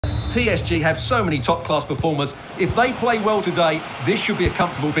PSG have so many top-class performers. If they play well today, this should be a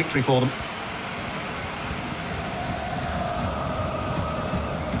comfortable victory for them.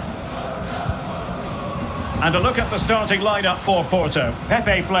 And a look at the starting lineup for Porto.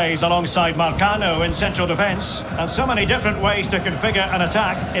 Pepe plays alongside Marcano in central defence. And so many different ways to configure an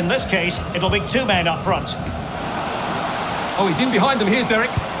attack. In this case, it'll be two men up front. Oh, he's in behind them here, Derek.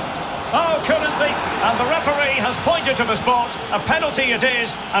 Oh, couldn't be. And the referee has pointed to the spot. A penalty it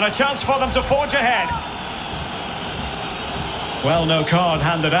is, and a chance for them to forge ahead. Well, no card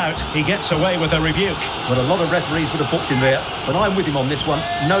handed out. He gets away with a rebuke. Well, a lot of referees would have booked him there, but I'm with him on this one.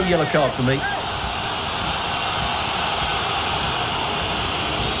 No yellow card for me.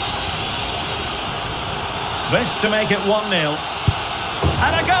 This to make it 1-0.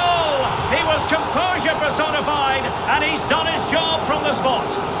 And a goal! He was composure personified, and he's done his job from the spot.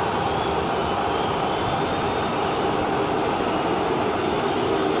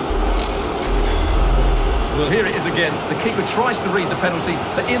 Well, here it is again. The keeper tries to read the penalty,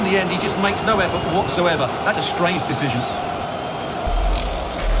 but in the end, he just makes no effort whatsoever. That's a strange decision.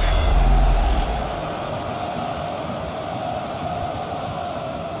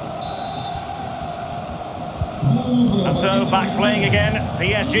 And so, back playing again.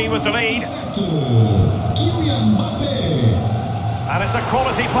 PSG with the lead. And it's a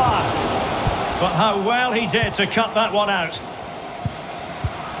quality pass. But how well he did to cut that one out.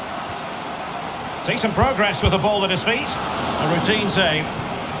 Decent progress with the ball at his feet. A routine save.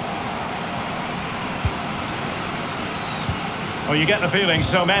 Well, you get the feeling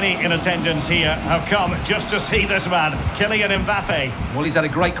so many in attendance here have come just to see this man, Kylian Mbappe. Well, he's had a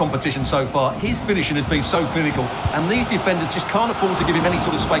great competition so far. His finishing has been so clinical, and these defenders just can't afford to give him any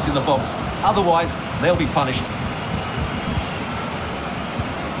sort of space in the box. Otherwise, they'll be punished.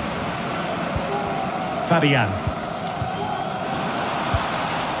 Fabian.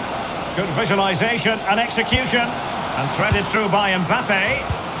 Good visualisation and execution. And threaded through by Mbappe.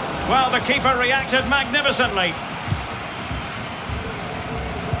 Well, the keeper reacted magnificently.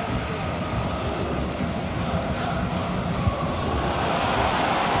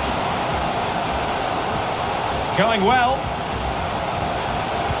 Going well.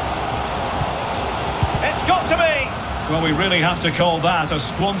 It's got to be. Well, we really have to call that a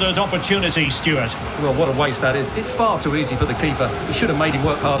squandered opportunity, Stuart. Well, what a waste that is. It's far too easy for the keeper. He should have made him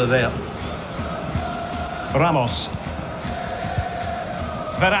work harder there. Ramos.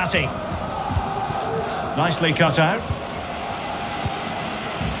 Verratti. Nicely cut out.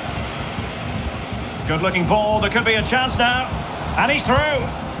 Good looking ball. There could be a chance now. And he's through.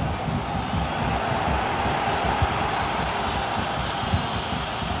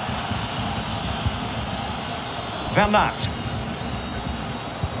 Bernat.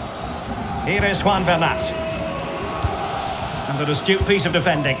 Here is Juan Bernat. And an astute piece of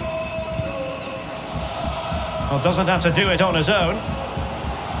defending. Well, doesn't have to do it on his own.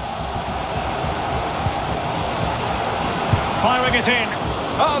 Firing it in.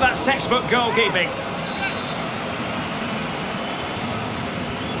 Oh, that's textbook goalkeeping.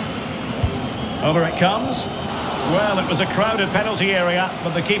 Over it comes. Well, it was a crowded penalty area,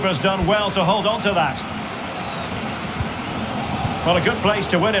 but the keeper's done well to hold on to that. Well, a good place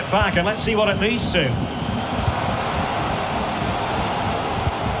to win it back, and let's see what it leads to. And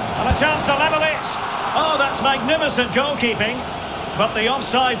a chance to level it. Oh, that's magnificent goalkeeping. But the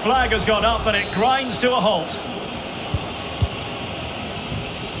offside flag has gone up, and it grinds to a halt.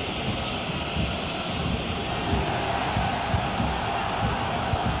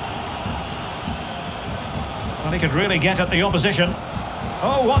 Well, he could really get at the opposition.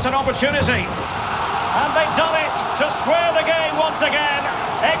 Oh, what an opportunity. And they've done it to square the game once again.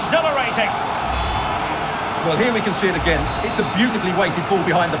 Exhilarating. Well, here we can see it again. It's a beautifully weighted ball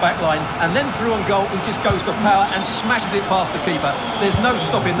behind the back line, and then through on goal, he just goes for power and smashes it past the keeper. There's no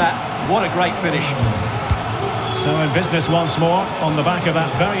stopping that. What a great finish. So in business once more on the back of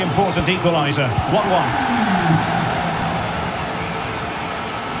that very important equaliser. 1-1.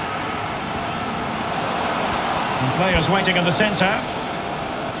 Players waiting in the centre.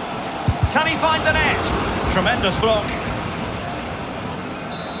 Can he find the net? Tremendous block.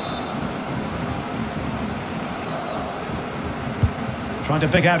 Trying to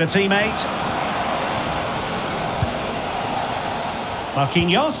pick out a teammate.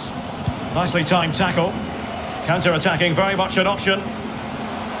 Marquinhos. Nicely timed tackle. Counter-attacking, very much an option.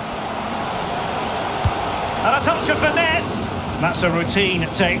 And a touch of finesse. That's a routine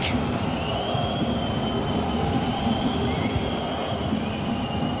take.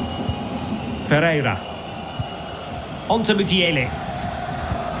 Ferreira. On to Mukiele.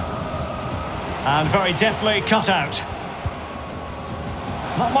 And very deftly cut out.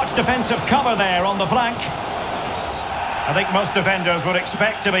 Not much defensive cover there on the flank. I think most defenders would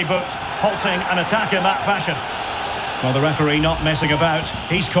expect to be booked, halting an attack in that fashion. Well, the referee not messing about.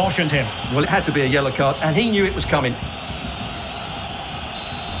 He's cautioned him. Well, it had to be a yellow card, and he knew it was coming.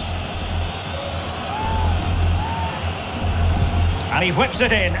 And he whips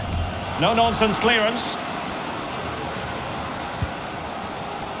it in. No-nonsense clearance.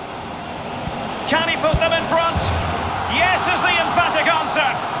 Can he put them in front? Yes is the emphatic answer.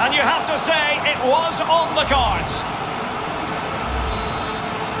 And you have to say it was on the cards.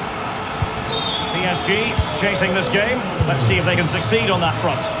 PSG chasing this game. Let's see if they can succeed on that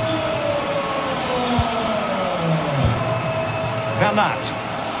front. Bernat.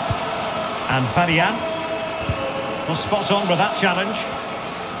 And Fabian. Well, spot on with that challenge.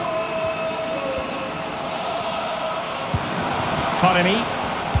 Taremi.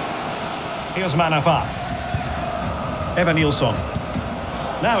 Here's Manafa. Evan Nilsson.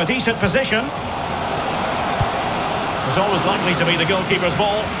 Now a decent position. Was always likely to be the goalkeeper's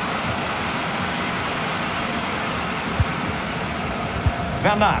ball.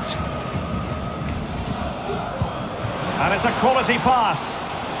 Bernat. And it's a quality pass.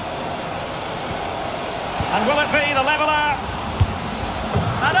 And will it be the leveller?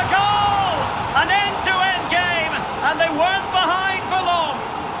 And a goal! An end-to-end game, and they weren't behind for long.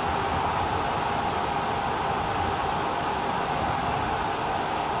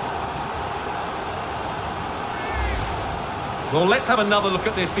 Well, let's have another look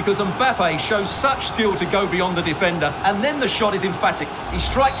at this, because Mbappe shows such skill to go beyond the defender, and then the shot is emphatic. He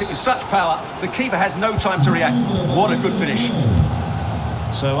strikes it with such power, the keeper has no time to react. What a good finish.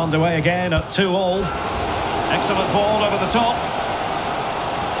 So underway again at 2-2. Excellent ball over the top.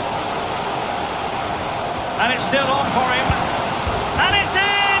 And it's still on for him. And it's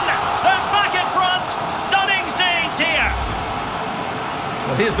in! They're back in front! Stunning scenes here!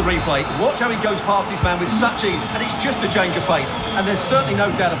 Well, here's the replay. Watch how he goes past his man with such ease, and it's just a change of pace. And there's certainly no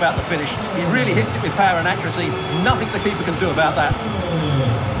doubt about the finish. He really hits it with power and accuracy. Nothing the keeper can do about that.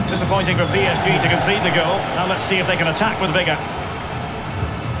 Disappointing for PSG to concede the goal. Now let's see if they can attack with vigour.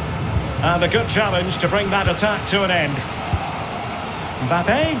 And a good challenge to bring that attack to an end.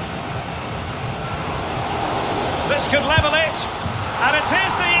 Mbappe. This could level it. And it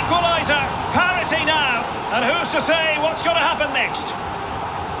is the equaliser. Parity now. And who's to say what's going to happen next?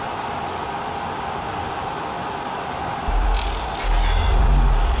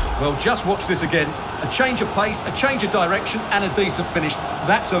 Well, just watch this again. A change of pace, a change of direction, and a decent finish.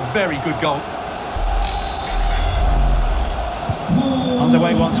 That's a very good goal.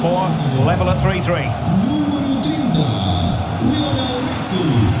 Underway once more, level at 3-3.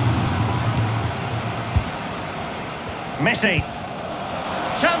 Messi.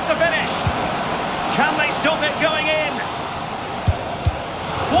 Chance to finish. Can they stop it going in?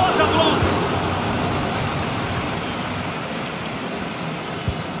 What a block!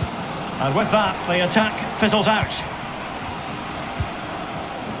 And with that, the attack fizzles out.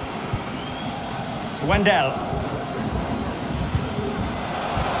 Wendell.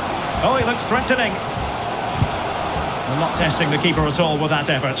 Oh, he looks threatening. Well, not testing the keeper at all with that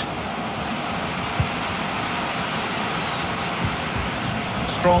effort.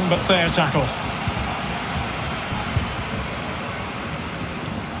 Strong but fair tackle.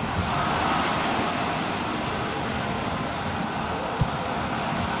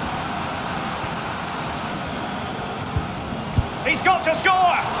 He's got to score!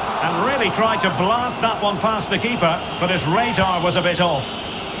 And really tried to blast that one past the keeper, but his radar was a bit off.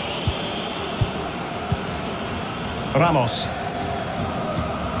 Ramos.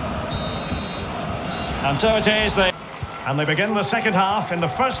 And so it is, and they begin the second half in the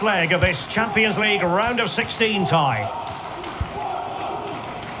first leg of this Champions League round of 16 tie.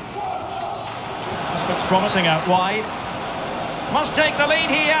 This looks promising out wide. Must take the lead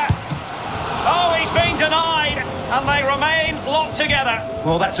here. Oh, he's been denied, and they remain locked together.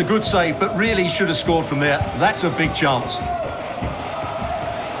 Well, that's a good save, but really should have scored from there. That's a big chance.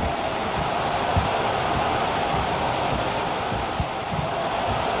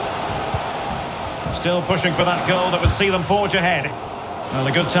 Still pushing for that goal that would see them forge ahead. Well,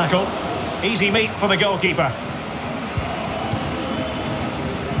 a good tackle. Easy meat for the goalkeeper.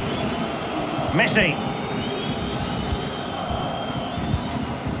 Messi.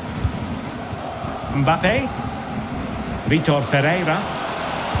 Mbappe. Vitor Ferreira.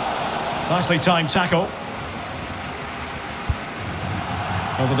 Nicely timed tackle.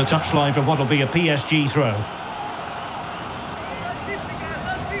 Over the touchline for what will be a PSG throw.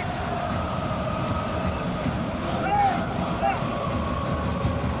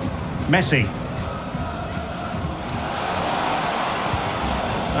 Messi.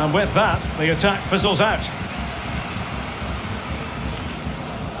 And with that, the attack fizzles out.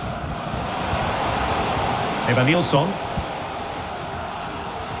 Nilsson.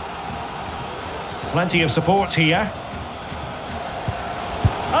 Plenty of support here.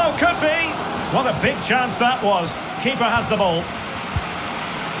 Oh, could be! What a big chance that was. Keeper has the ball.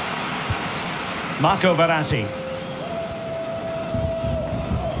 Marco Verratti.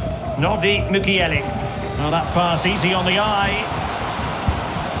 Nodi Mukiele. Oh, that pass easy on the eye.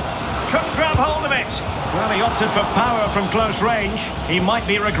 Couldn't grab hold of it. Well, he opted for power from close range. He might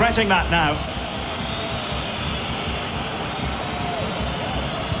be regretting that now.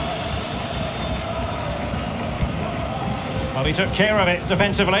 Well, he took care of it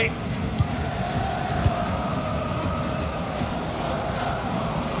defensively.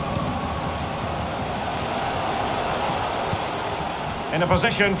 In a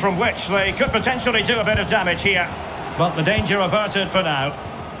position from which they could potentially do a bit of damage here. But the danger averted for now.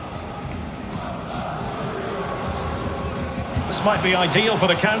 This might be ideal for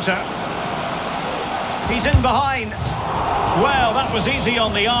the counter. He's in behind. Well, that was easy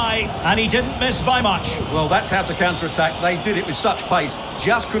on the eye, and he didn't miss by much. Well, that's how to counter-attack. They did it with such pace,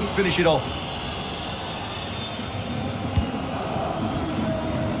 just couldn't finish it off.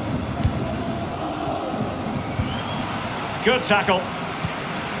 Good tackle.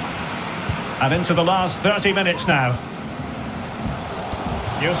 And into the last 30 minutes now.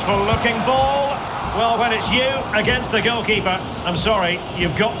 Useful looking ball. Well, when it's you against the goalkeeper, I'm sorry,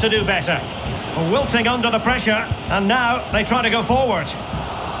 you've got to do better. Wilting under the pressure, and now they try to go forward.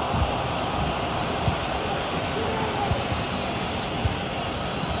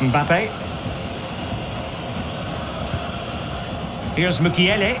 Mbappe. Here's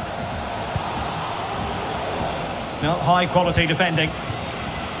Mukiele. No, high quality defending.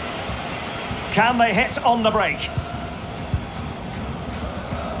 Can they hit on the break?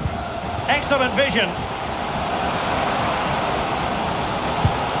 Excellent vision.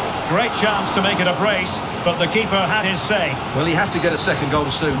 Great chance to make it a brace, but the keeper had his say. Well, he has to get a second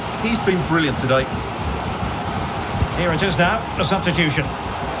goal soon. He's been brilliant today. Here it is now, the substitution.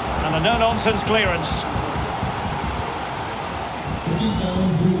 And a no-nonsense clearance.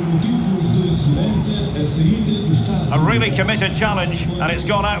 A really committed challenge, and it's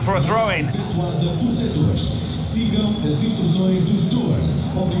gone out for a throw-in.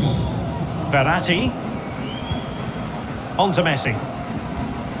 Verratti. On to Messi.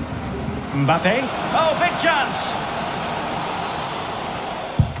 Mbappe. Oh, big chance!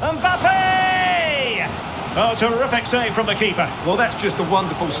 Mbappe! Oh, terrific save from the keeper. Well, that's just a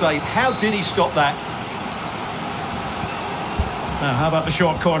wonderful save. How did he stop that? Now, how about the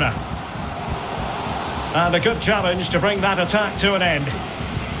short corner? And a good challenge to bring that attack to an end.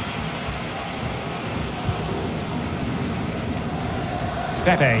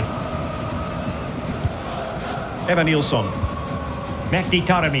 Pepe. Nilsson. Mehdi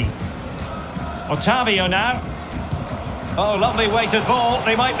Taremi. Otavio now. Oh, lovely weighted ball.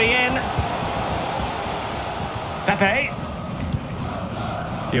 They might be in. Pepe.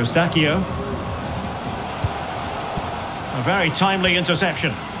 Eustachio. A very timely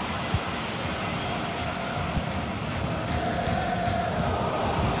interception.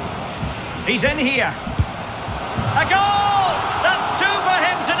 He's in here. A goal! That's two for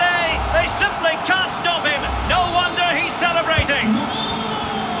him today. They simply can't stop him. No wonder he's celebrating.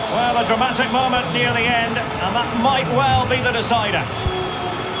 Well, a dramatic moment near the end, and that might well be the decider.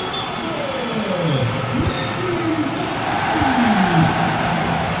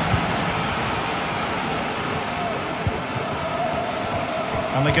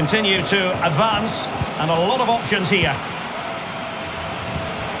 And they continue to advance, and a lot of options here.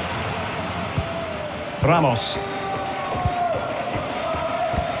 Ramos.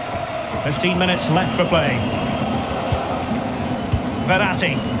 15 minutes left for play.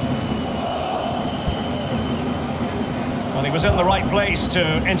 Verratti. Well, he was in the right place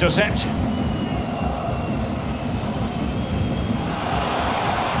to intercept.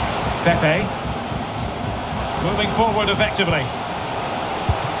 Pepe. Moving forward effectively.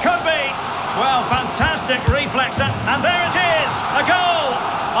 Could be. Well, fantastic reflex. And there it is. A goal.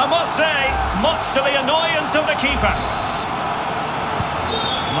 I must say, much to the annoyance of the keeper.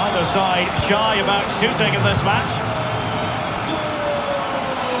 Neither side shy about shooting in this match.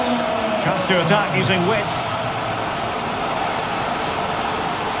 Chance to attack using width.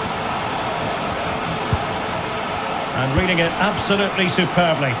 And reading it absolutely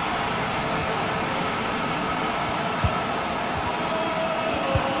superbly.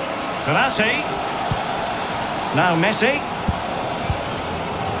 Verratti. Now Messi.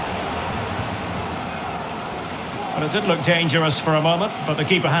 But it did look dangerous for a moment, but the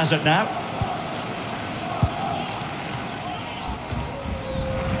keeper has it now.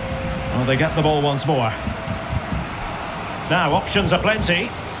 Well, they get the ball once more. Now, options are plenty.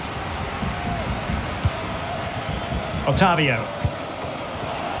 Otavio.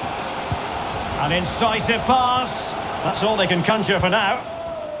 An incisive pass. That's all they can conjure for now.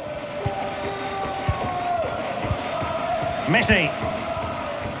 Messi.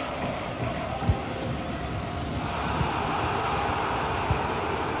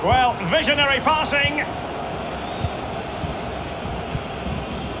 Well, visionary passing.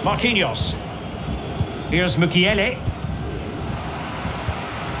 Marquinhos. Here's Mukiele.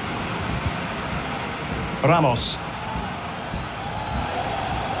 Ramos.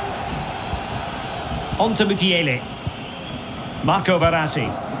 On to Mukiele. Marco Verratti.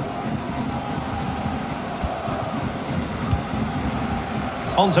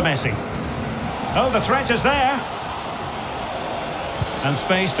 On to Messi. Oh, the threat is there. And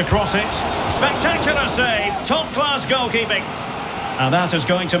space to cross it. Spectacular save. Top-class goalkeeping. And that is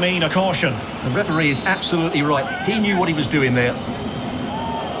going to mean a caution. The referee is absolutely right. He knew what he was doing there.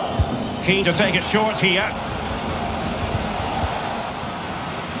 Keen to take it short here.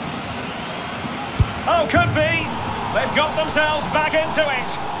 Oh, could be. They've got themselves back into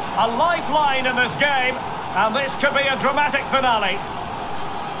it. A lifeline in this game. And this could be a dramatic finale.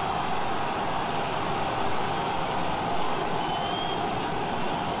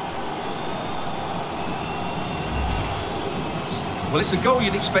 Well, it's a goal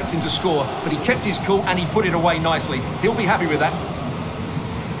you'd expect him to score, but he kept his cool and he put it away nicely. He'll be happy with that.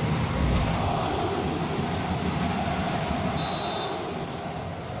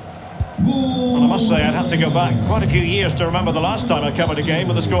 Well, I must say, I'd have to go back quite a few years to remember the last time I covered a game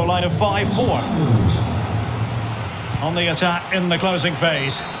with a scoreline of 5-4. On the attack in the closing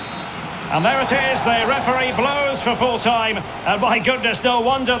phase. And there it is, the referee blows for full time. And my goodness, no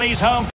wonder these home